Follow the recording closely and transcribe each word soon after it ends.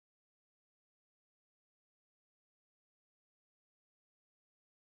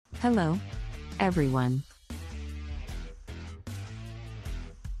Hello, everyone.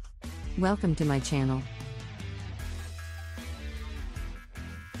 Welcome to my channel.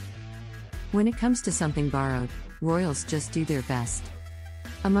 When it comes to something borrowed, royals just do their best.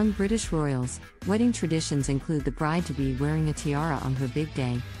 Among British royals, wedding traditions include the bride-to-be wearing a tiara on her big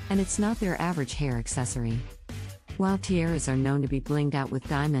day, and it's not their average hair accessory. While tiaras are known to be blinged out with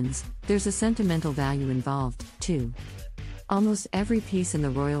diamonds, there's a sentimental value involved, too. Almost every piece in the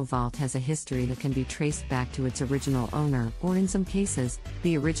royal vault has a history that can be traced back to its original owner, or in some cases,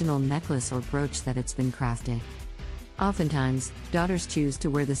 the original necklace or brooch that it's been crafted. Oftentimes, daughters choose to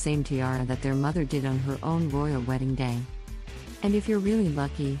wear the same tiara that their mother did on her own royal wedding day. And if you're really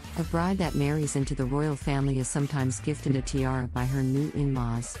lucky, a bride that marries into the royal family is sometimes gifted a tiara by her new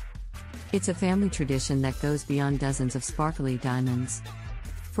in-laws. It's a family tradition that goes beyond dozens of sparkly diamonds.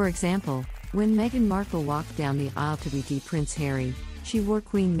 For example, when Meghan Markle walked down the aisle to meet Prince Harry, she wore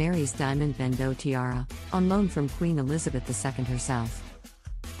Queen Mary's diamond bandeau tiara, on loan from Queen Elizabeth II herself.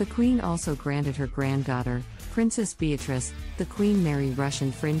 The Queen also granted her granddaughter, Princess Beatrice, the Queen Mary Russian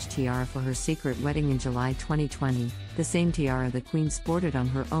fringe tiara for her secret wedding in July 2020, the same tiara the Queen sported on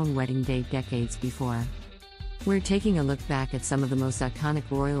her own wedding day decades before. We're taking a look back at some of the most iconic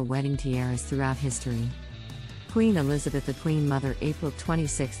royal wedding tiaras throughout history. Queen Elizabeth, the Queen Mother, April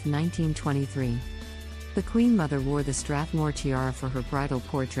 26, 1923. The Queen Mother wore the Strathmore tiara for her bridal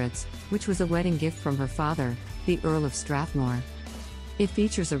portraits, which was a wedding gift from her father, the Earl of Strathmore. It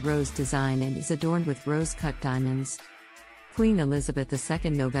features a rose design and is adorned with rose-cut diamonds. Queen Elizabeth II,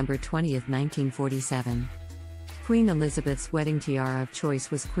 November 20, 1947. Queen Elizabeth's wedding tiara of choice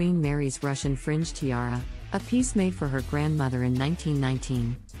was Queen Mary's Russian fringe tiara, a piece made for her grandmother in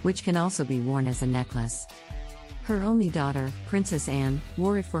 1919, which can also be worn as a necklace. Her only daughter, Princess Anne,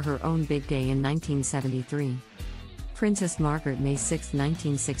 wore it for her own big day in 1973. Princess Margaret, May 6,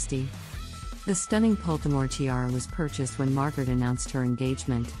 1960. The stunning Poltimore tiara was purchased when Margaret announced her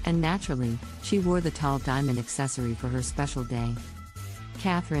engagement, and naturally, she wore the tall diamond accessory for her special day.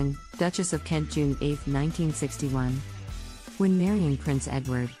 Catherine, Duchess of Kent, June 8, 1961. When marrying Prince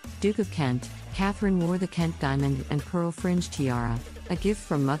Edward, Duke of Kent, Catherine wore the Kent diamond and pearl fringe tiara, a gift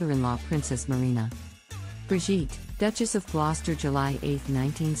from mother-in-law Princess Marina. Brigitte, Duchess of Gloucester, July 8,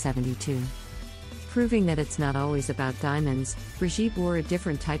 1972. Proving that it's not always about diamonds, Brigitte wore a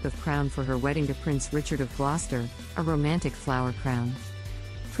different type of crown for her wedding to Prince Richard of Gloucester, a romantic flower crown.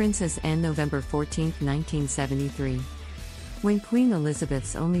 Princess Anne, November 14, 1973. When Queen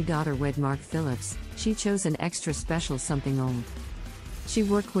Elizabeth's only daughter wed Mark Phillips, she chose an extra special something old. She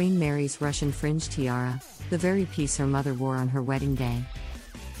wore Queen Mary's Russian fringe tiara, the very piece her mother wore on her wedding day.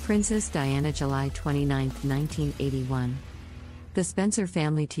 Princess Diana, July 29, 1981. The Spencer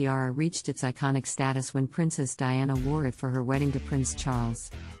family tiara reached its iconic status when Princess Diana wore it for her wedding to Prince Charles.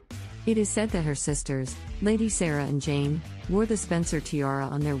 It is said that her sisters, Lady Sarah and Jane, wore the Spencer tiara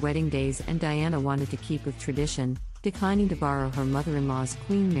on their wedding days, and Diana wanted to keep with tradition, declining to borrow her mother-in-law's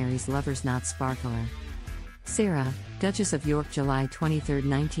Queen Mary's lover's knot sparkler. Sarah, Duchess of York, July 23,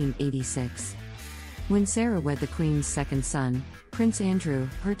 1986. When Sarah wed the Queen's second son, Prince Andrew,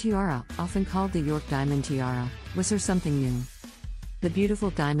 her tiara, often called the York Diamond Tiara, was her something new. The beautiful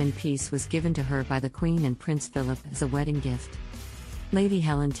diamond piece was given to her by the Queen and Prince Philip as a wedding gift. Lady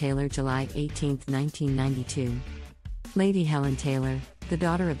Helen Taylor, July 18, 1992. Lady Helen Taylor, the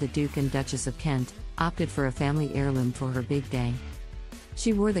daughter of the Duke and Duchess of Kent, opted for a family heirloom for her big day.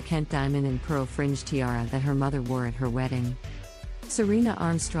 She wore the Kent diamond and pearl fringe tiara that her mother wore at her wedding. Serena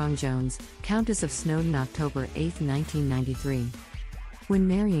Armstrong-Jones, Countess of Snowdon, October 8, 1993. When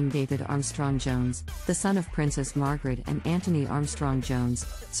marrying David Armstrong-Jones, the son of Princess Margaret and Anthony Armstrong-Jones,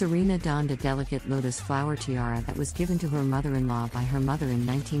 Serena donned a delicate lotus flower tiara that was given to her mother-in-law by her mother in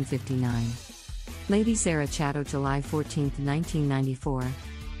 1959. Lady Sarah Chatto, July 14, 1994.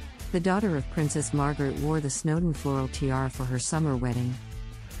 The daughter of Princess Margaret wore the Snowdon floral tiara for her summer wedding.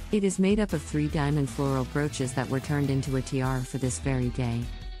 It is made up of 3 diamond floral brooches that were turned into a tiara for this very day.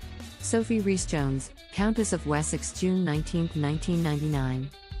 Sophie Rhys-Jones, Countess of Wessex, June 19, 1999.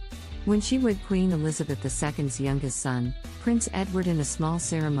 When she wed Queen Elizabeth II's youngest son, Prince Edward, in a small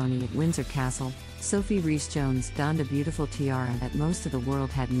ceremony at Windsor Castle, Sophie Rhys-Jones donned a beautiful tiara that most of the world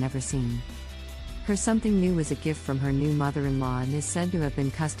had never seen. Her something new was a gift from her new mother-in-law and is said to have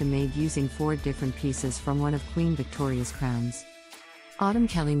been custom-made using 4 different pieces from one of Queen Victoria's crowns. Autumn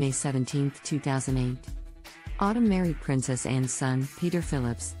Kelly, May 17, 2008. Autumn married Princess Anne's son, Peter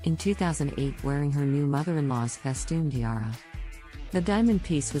Phillips, in 2008, wearing her new mother-in-law's festoon tiara. The diamond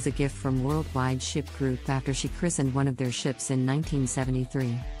piece was a gift from Worldwide Ship Group after she christened one of their ships in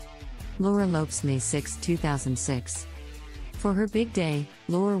 1973. Laura Lopes, May 6, 2006. For her big day,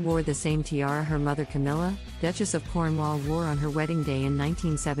 Laura wore the same tiara her mother Camilla, Duchess of Cornwall, wore on her wedding day in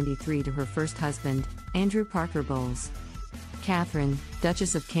 1973 to her first husband, Andrew Parker Bowles. Catherine,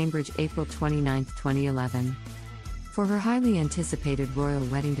 Duchess of Cambridge, April 29, 2011. For her highly anticipated royal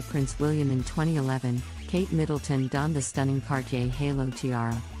wedding to Prince William in 2011, Kate Middleton donned the stunning Cartier halo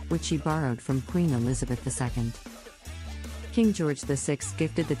tiara, which she borrowed from Queen Elizabeth II. King George VI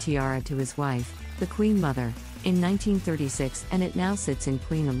gifted the tiara to his wife, the Queen Mother, in 1936, and it now sits in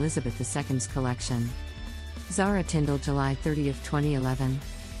Queen Elizabeth II's collection. Zara Tindall, July 30, 2011.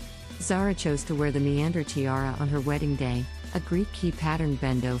 Zara chose to wear the meander tiara on her wedding day, a Greek key pattern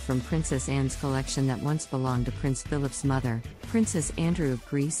bandeau from Princess Anne's collection that once belonged to Prince Philip's mother, Princess Andrew of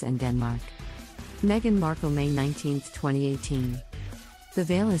Greece and Denmark. Meghan Markle, May 19, 2018. The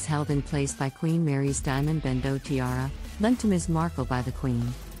veil is held in place by Queen Mary's diamond bandeau tiara, lent to Ms. Markle by the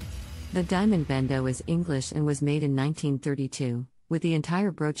Queen. The diamond bandeau is English and was made in 1932, with the entire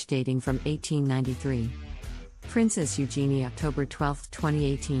brooch dating from 1893. Princess Eugenie, October 12,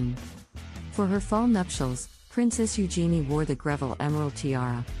 2018. For her fall nuptials, Princess Eugenie wore the Greville Emerald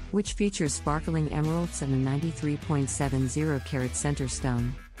Tiara, which features sparkling emeralds and a 93.70 carat center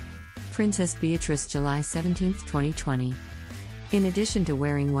stone. Princess Beatrice, July 17, 2020. In addition to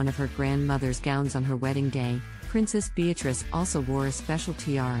wearing one of her grandmother's gowns on her wedding day, Princess Beatrice also wore a special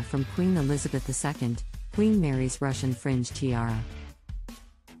tiara from Queen Elizabeth II, Queen Mary's Russian fringe tiara.